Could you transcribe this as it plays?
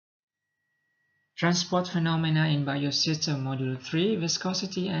Transport Phenomena in Biosystem Module 3,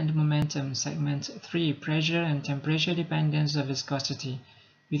 Viscosity and Momentum, Segment 3, Pressure and Temperature Dependence of Viscosity.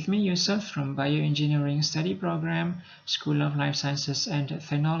 With me, Yusuf from Bioengineering Study Program, School of Life Sciences and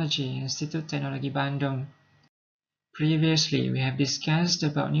Technology, Institut Teknologi Bandung. Previously, we have discussed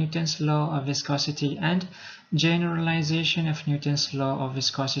about Newton's law of viscosity and generalization of Newton's law of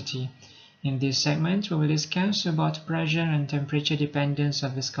viscosity. In this segment, we will discuss about pressure and temperature dependence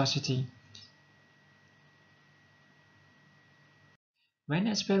of viscosity. When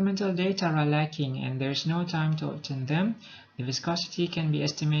experimental data are lacking and there is no time to obtain them, the viscosity can be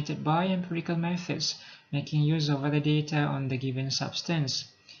estimated by empirical methods, making use of other data on the given substance.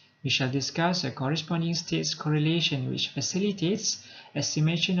 We shall discuss a corresponding states correlation which facilitates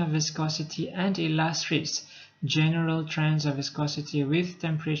estimation of viscosity and illustrates general trends of viscosity with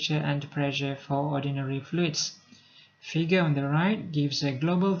temperature and pressure for ordinary fluids. Figure on the right gives a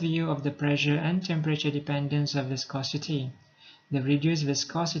global view of the pressure and temperature dependence of viscosity. The reduced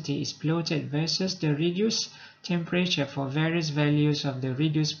viscosity is plotted versus the reduced temperature for various values of the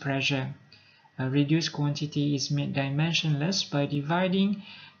reduced pressure. A reduced quantity is made dimensionless by dividing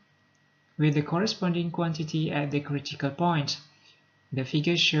with the corresponding quantity at the critical point. The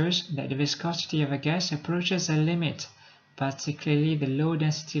figure shows that the viscosity of a gas approaches a limit, particularly the low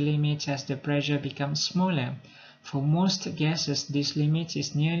density limit as the pressure becomes smaller. For most gases, this limit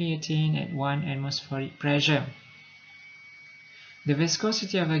is nearly attained at 1 atmospheric pressure. The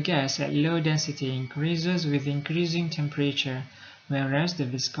viscosity of a gas at low density increases with increasing temperature, whereas the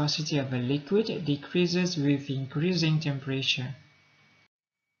viscosity of a liquid decreases with increasing temperature.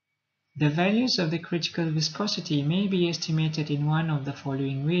 The values of the critical viscosity may be estimated in one of the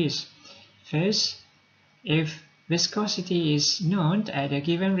following ways. First, if viscosity is known at a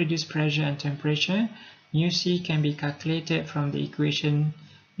given reduced pressure and temperature, μc can be calculated from the equation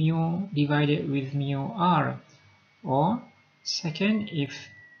mu divided with mu r. Or, second, if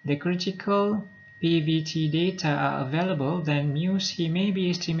the critical PVT data are available, then μc may be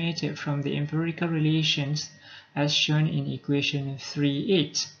estimated from the empirical relations as shown in equation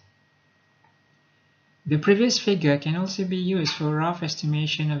 3.8. The previous figure can also be used for rough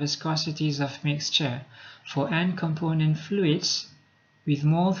estimation of viscosities of mixture. For n-component fluids with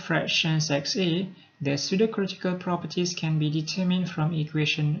mole fractions Xa, their pseudocritical properties can be determined from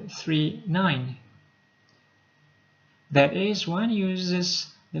equation 3.9. That is, one uses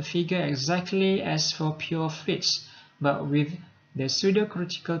the figure exactly as for pure fluids, but with the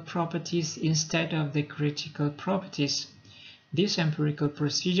pseudocritical properties instead of the critical properties. This empirical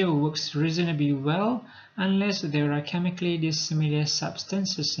procedure works reasonably well unless there are chemically dissimilar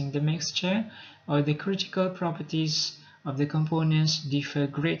substances in the mixture or the critical properties of the components differ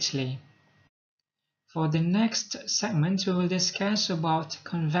greatly. For the next segment, we will discuss about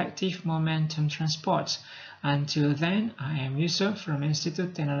convective momentum transport. Until then, I am Yusuf from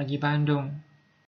Institut Teknologi Bandung.